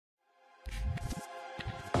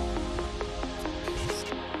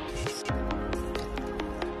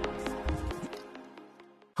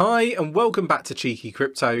Hi and welcome back to Cheeky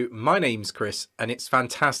Crypto. My name's Chris and it's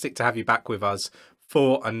fantastic to have you back with us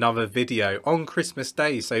for another video on Christmas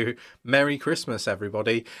Day. So Merry Christmas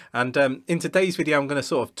everybody. And in today's video I'm going to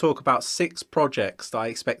sort of talk about 6 projects that I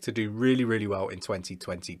expect to do really well in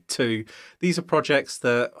 2022. These are projects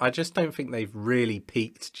that I just don't think they've really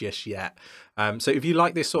peaked just yet. So if you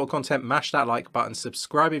like this sort of content, mash that like button,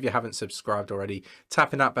 subscribe if you haven't subscribed already,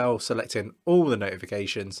 tapping that bell, selecting all the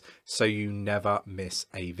notifications so you never miss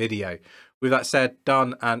a video. With that said,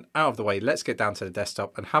 done and out of the way, let's get down to the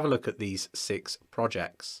desktop and have a look at these 6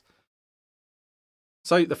 projects.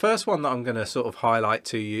 So the first one that I'm going to sort of highlight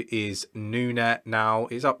to you is Noonet. Now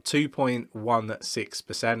it's up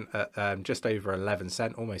 2.16% at just over 11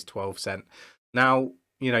 cent, almost 12 cent. Now,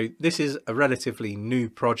 you know, this is a relatively new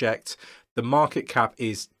project. The market cap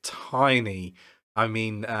is tiny. I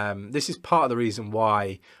mean, this is part of the reason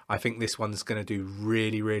why I think this one's going to do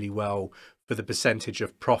really well for the percentage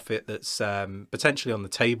of profit that's potentially on the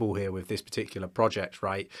table here with this particular project.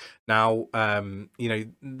 Right now, you know,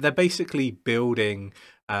 they're basically building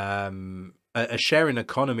a sharing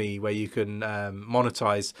economy where you can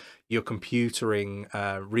monetize your computing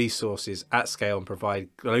resources at scale and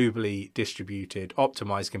provide globally distributed,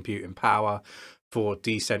 optimized computing power for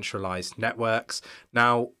decentralized networks.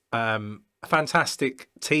 Now, a fantastic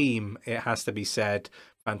team, it has to be said,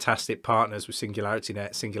 fantastic partners with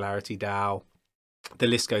SingularityNet, Singularity DAO. The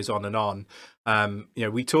list goes on and on. You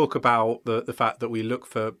know, we talk about the fact that we look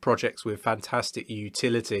for projects with fantastic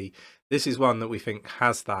utility. This is one that we think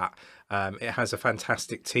has that. It has a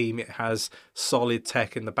fantastic team. It has solid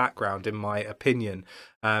tech in the background, in my opinion.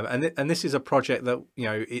 And this is a project that, you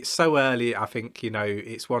know, it's so early. I think, you know,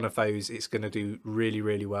 it's one of those, it's going to do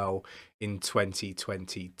really well in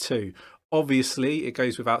 2022. Obviously, it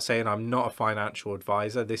goes without saying, I'm not a financial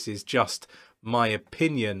advisor. This is just my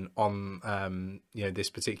opinion on you know, this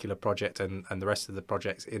particular project and the rest of the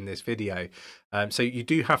projects in this video. So you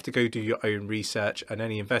do have to go do your own research, and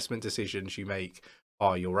any investment decisions you make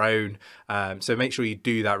are your own. So make sure you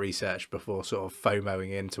do that research before sort of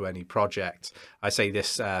FOMOing into any project. I say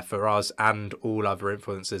this for us and all other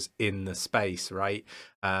influencers in the space, right?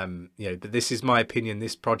 You know, but this is my opinion.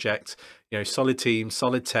 This project, you know, solid team,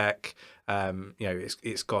 solid tech, you know,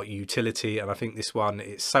 it's got utility, and I think this one,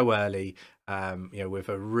 it's so early, you know, with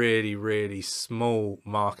a really small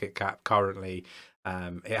market cap currently.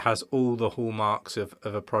 It has all the hallmarks of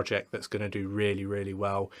a project that's going to do really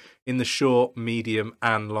well in the short, medium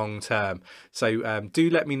and long term. So do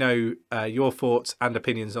let me know your thoughts and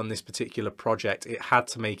opinions on this particular project. It had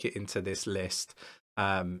to make it into this list.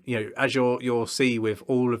 You know, as you'll see with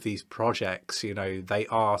all of these projects, you know, they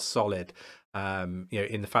are solid. You know,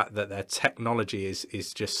 in the fact that their technology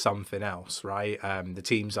is just something else, right? The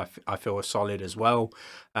teams I feel are solid as well,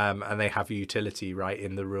 and they have utility right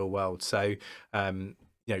in the real world. So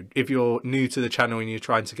you know, if you're new to the channel and you're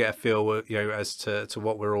trying to get a feel, you know, as to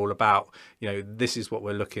what we're all about, you know, this is what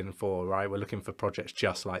we're looking for, right? We're looking for projects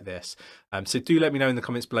just like this. So do let me know in the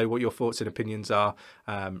comments below what your thoughts and opinions are.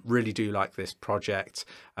 Really do like this project.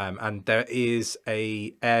 And there is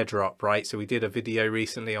a airdrop, right? So we did a video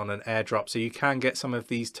recently on an airdrop. So you can get some of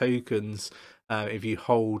these tokens if you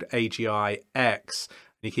hold AGIX.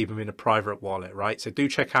 You keep them in a private wallet, right? So do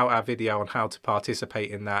check out our video on how to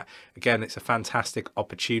participate in that. Again, it's a fantastic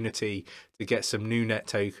opportunity to get some Noonet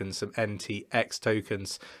tokens, some NTX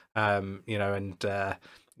tokens, you know, and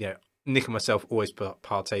you know, Nick and myself always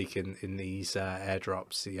partake in these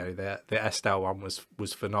airdrops. You know, the Estelle one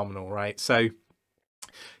was phenomenal, right? So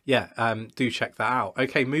yeah, do check that out.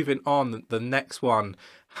 Okay, moving on, the next one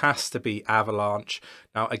has to be Avalanche.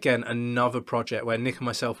 Now again, another project where Nick and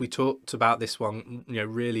myself, we talked about this one, you know,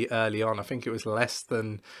 really early on. I think it was less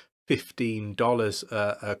than $15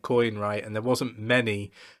 a coin, right? And there wasn't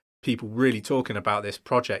many people really talking about this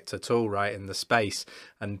project at all, right, in the space.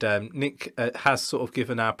 And Nick has sort of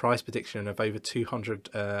given our price prediction of over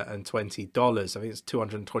 $220. I think it's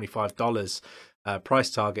 $225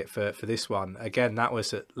 price target for this one. Again, that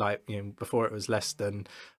was at, like, you know, before it was less than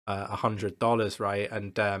 $100, right?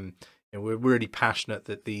 And you know, we're really passionate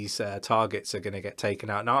that these targets are going to get taken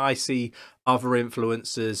out. Now I see other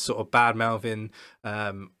influencers sort of bad mouthing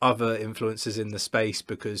other influencers in the space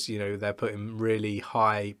because, you know, they're putting really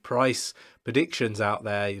high price predictions out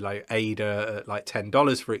there, like ADA at like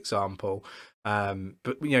 $10, for example.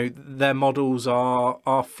 But you know, their models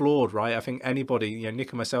are flawed, right? I think anybody, you know,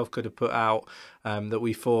 Nick and myself could have put out that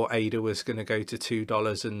we thought ADA was going to go to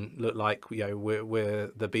 $2 and look like, you know,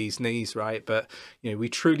 we're the bee's knees, right? But you know, we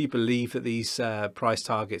truly believe that these price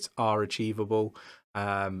targets are achievable.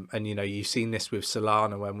 And you know, you've seen this with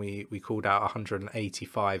Solana when we called out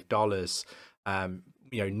 $185.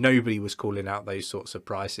 you know, nobody was calling out those sorts of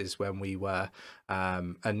prices when we were,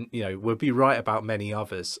 and you know, we'll be right about many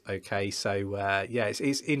others. Okay, so yeah, it's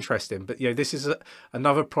interesting, but you know, this is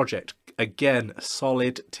another project. Again, a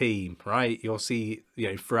solid team, right? You'll see,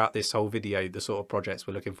 you know, throughout this whole video the sort of projects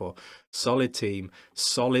we're looking for: solid team,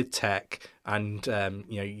 solid tech, and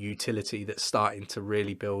you know, utility that's starting to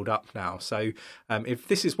really build up now. So if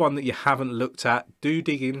this is one that you haven't looked at, do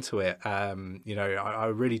dig into it. You know, I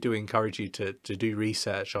really do encourage you to do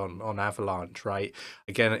research on Avalanche, right?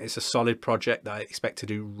 Again, it's a solid project that I expect to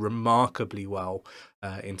do remarkably well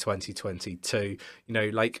in 2022. You know,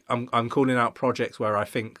 like I'm calling out projects where I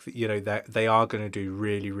think that, you know, that they are going to do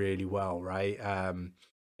really well, right?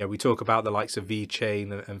 Yeah, we talk about the likes of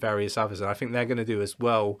VeChain and various others, and I think they're going to do as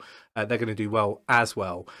well. They're going to do well as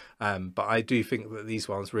well. But I do think that these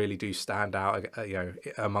ones really do stand out, you know,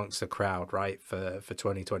 amongst the crowd, right, for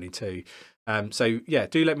 2022. So yeah,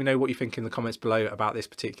 do let me know what you think in the comments below about this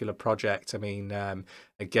particular project. I mean,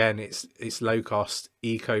 again, it's low cost,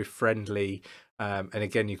 eco-friendly. And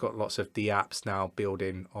again, you've got lots of dApps now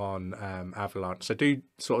building on Avalanche. So do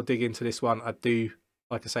sort of dig into this one. I do,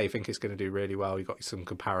 like I say, I think it's going to do really well. You've got some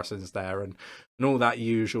comparisons there and all that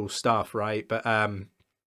usual stuff, right? But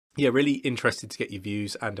yeah, really interested to get your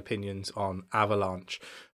views and opinions on Avalanche.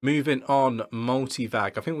 Moving on,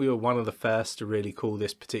 Multivag. I think we were one of the first to really call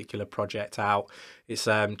this particular project out. It's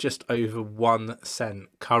just over 1 cent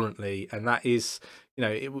currently, and that is, you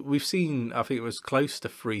know, we've seen, I think it was close to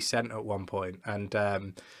 3 cent at one point,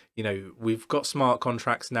 and you know, we've got smart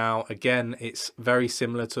contracts now. Again, it's very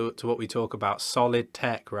similar to what we talk about, solid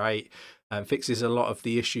tech, right? Fixes a lot of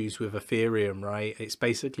the issues with Ethereum, right? It's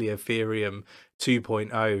basically Ethereum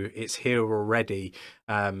 2.0. It's here already.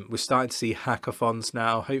 We're starting to see hackathons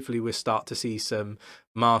now. Hopefully we'll start to see some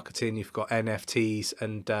marketing. You've got NFTs,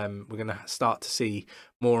 and we're going to start to see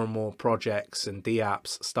more and more projects and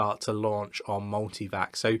dApps start to launch on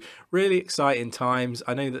Multivag. So really exciting times.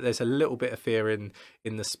 I know that there's a little bit of fear in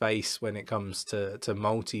the space when it comes to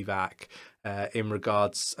Multivag. In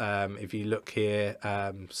regards, if you look here,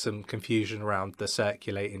 some confusion around the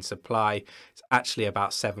circulating supply. It's actually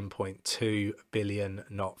about 7.2 billion,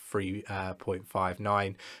 not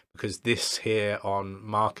 3.59, because this here on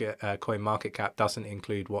coin market cap doesn't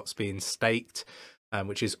include what's being staked,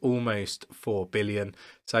 which is almost 4 billion.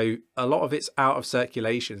 So a lot of it's out of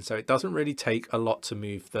circulation, so it doesn't really take a lot to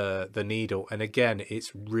move the needle. And again,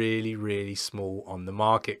 it's really small on the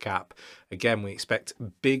market cap. Again, we expect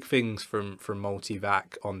big things from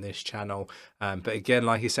Multivag on this channel, but again,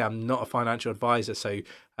 like I say, I'm not a financial advisor, so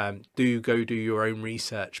do go do your own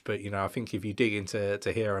research. But you know, I think if you dig into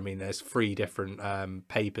here, I mean, there's 3 different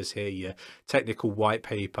papers here: your technical white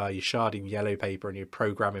paper, your sharding yellow paper, and your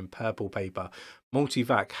programming purple paper.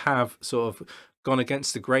 Multivag have sort of gone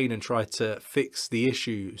against the grain and tried to fix the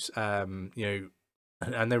issues, you know,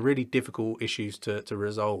 and they're really difficult issues to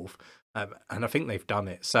resolve. And I think they've done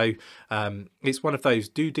it. So it's one of those.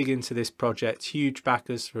 Do dig into this project. Huge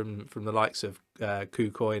backers from the likes of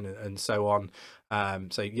KuCoin and so on.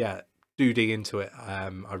 So yeah, do dig into it.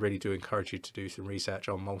 I really do encourage you to do some research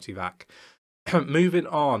on Multivag. Moving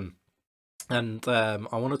on, and I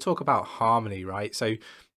want to talk about Harmony, right? So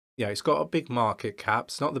yeah, it's got a big market cap.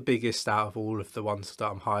 It's not the biggest out of all of the ones that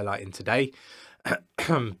I'm highlighting today.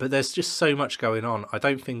 But there's just so much going on. I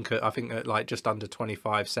think at like just under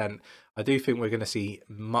 25 cent, I do think we're going to see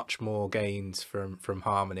much more gains from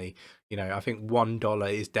Harmony. You know, I think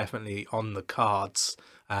 $1 is definitely on the cards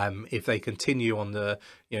if they continue on the,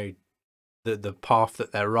 you know, the path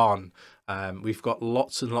that they're on. We've got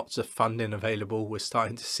lots and lots of funding available. We're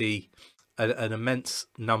starting to see an immense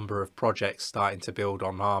number of projects starting to build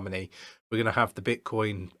on Harmony. We're going to have the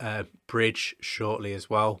Bitcoin bridge shortly as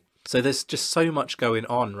well. So there's just so much going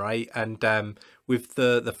on, right? And with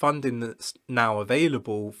the funding that's now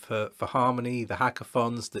available for Harmony, the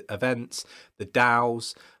hackathons, the events, the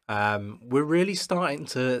DAOs, we're really starting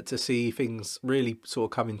to see things really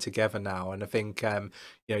sort of coming together now. And I think, you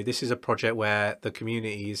know, this is a project where the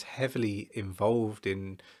community is heavily involved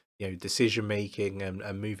in, you know, decision making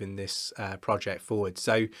and moving this project forward.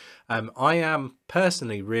 So I am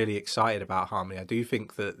personally really excited about Harmony. I do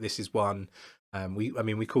think that this is one. I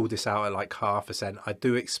mean, we called this out at like 0.5 cent. I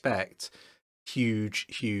do expect huge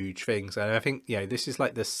things, and I think, you know, this is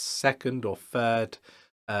like the second or third,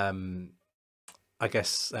 I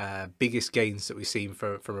guess, biggest gains that we've seen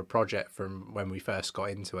from a project from when we first got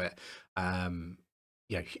into it.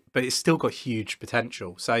 You know, but it's still got huge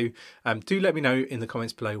potential. So do let me know in the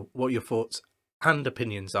comments below what your thoughts and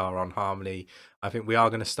opinions are on Harmony. I think we are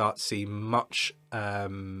going to start to see much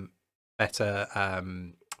better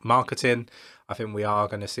marketing. I think we are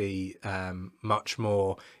going to see much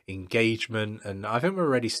more engagement, and I think we're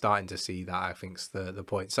already starting to see that. I think's the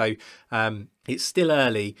point. So it's still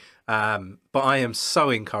early, but I am so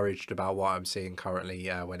encouraged about what I'm seeing currently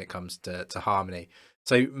when it comes to Harmony.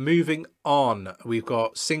 So moving on, we've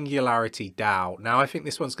got Singularity DAO. Now, I think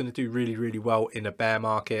this one's going to do really, really well in a bear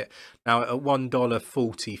market. Now, at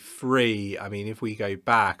 $1.43, I mean, if we go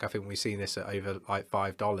back, I think we've seen this at over like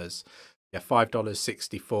 $5. Yeah,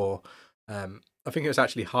 $5.64. I think it was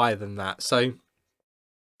actually higher than that. So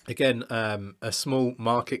again, a small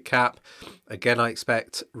market cap. Again, I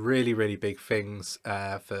expect really, really big things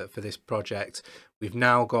for this project. We've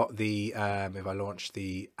now got the, if I launch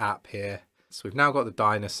the app here, so we've now got the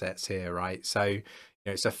Dynasets here, right? So, you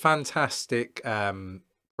know, it's a fantastic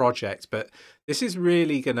project, but this is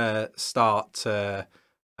really going to start to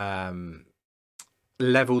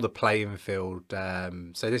level the playing field.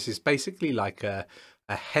 So this is basically like a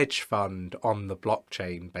hedge fund on the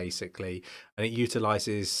blockchain, basically, and it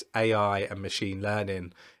utilizes AI and machine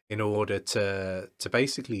learning in order to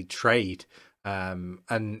basically trade.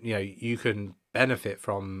 And you know, you can benefit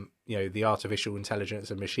from, you know, the artificial intelligence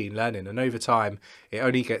and machine learning, and over time it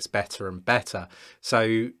only gets better and better.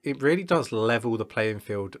 So it really does level the playing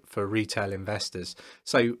field for retail investors.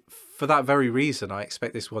 So for that very reason, I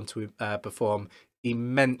expect this one to perform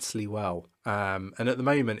immensely well, and at the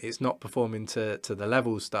moment it's not performing to the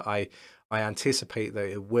levels that I anticipate that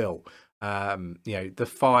it will. You know, the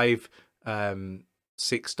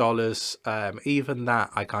 $6, even that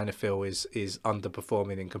I kind of feel is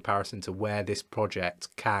underperforming in comparison to where this project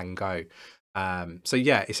can go. So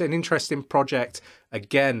yeah, it's an interesting project.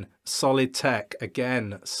 Again, solid tech,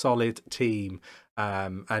 again, solid team,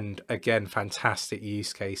 and again, fantastic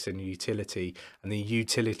use case and utility, and the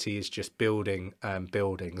utility is just building.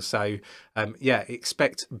 So yeah,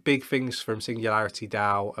 expect big things from Singularity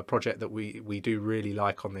DAO, a project that we do really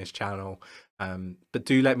like on this channel. But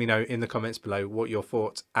do let me know in the comments below what your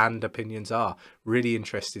thoughts and opinions are. Really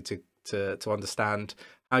interested to understand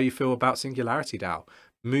how you feel about Singularity DAO.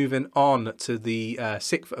 Moving on to the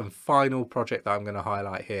sixth and final project that I'm going to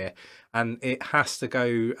highlight here, and it has to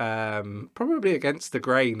go probably against the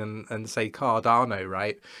grain and say Cardano,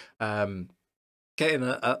 right? Getting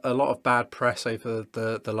a lot of bad press over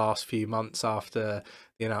the last few months after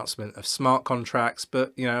the announcement of smart contracts,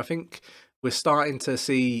 but you know, I think we're starting to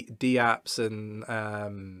see dApps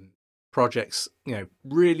and projects, you know,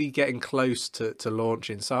 really getting close to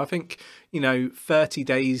launching. So I think, you know, 30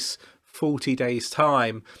 days, 40 days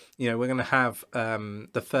time, you know, we're going to have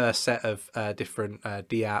the first set of different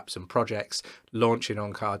dApps and projects launching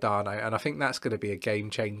on Cardano, and I think that's going to be a game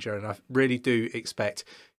changer, and I really do expect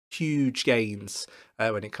huge gains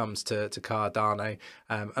when it comes to Cardano,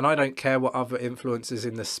 and I don't care what other influencers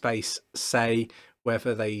in the space say,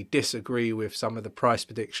 whether they disagree with some of the price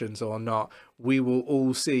predictions or not. We will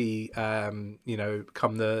all see, you know,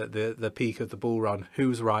 come the peak of the bull run,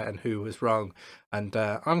 who's right and who was wrong. And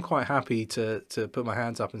I'm quite happy to put my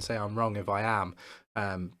hands up and say I'm wrong if I am.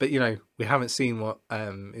 But, you know, we haven't seen what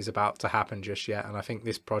is about to happen just yet. And I think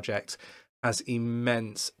this project has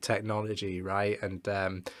immense technology, right?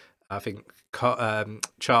 And I think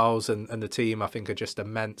Charles and the team, I think, are just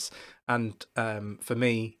immense. And for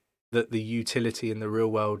me, that the utility in the real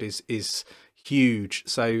world is huge.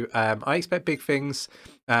 So I expect big things.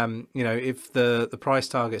 You know, if the price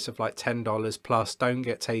targets of like $10 plus don't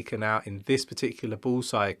get taken out in this particular bull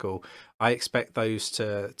cycle, I expect those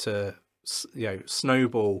to you know,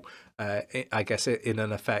 snowball, I guess, in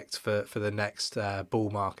an effect for the next bull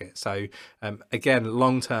market. So again,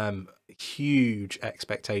 long term, huge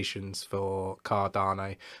expectations for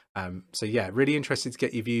Cardano. So yeah, really interested to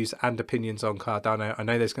get your views and opinions on Cardano. I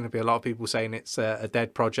know there's going to be a lot of people saying it's a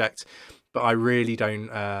dead project, but I really don't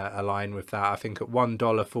align with that. I think at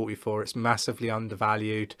 $1.44 it's massively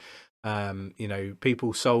undervalued. You know,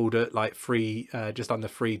 people sold at like just under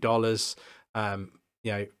 $3.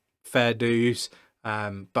 You know, fair dues.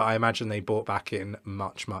 But I imagine they bought back in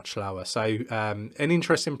much lower. So an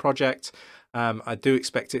interesting project. I do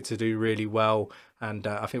expect it to do really well, and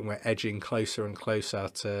I think we're edging closer and closer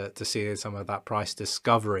to seeing some of that price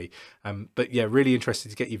discovery. But yeah, really interested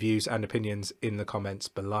to get your views and opinions in the comments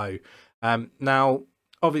below. Now,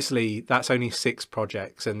 obviously, that's only 6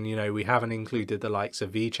 projects, and you know, we haven't included the likes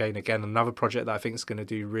of VeChain, again, another project that I think is going to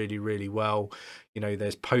do really well. You know,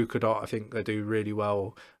 there's Polkadot, I think they do really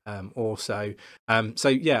well also. So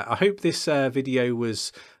yeah, I hope this video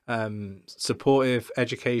was supportive,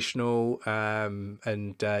 educational,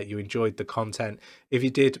 and you enjoyed the content. If you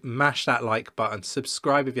did, mash that like button,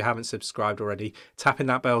 subscribe if you haven't subscribed already, tapping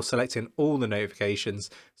that bell, selecting all the notifications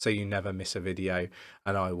so you never miss a video,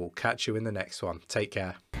 and I will catch you in the next one. Take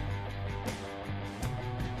care.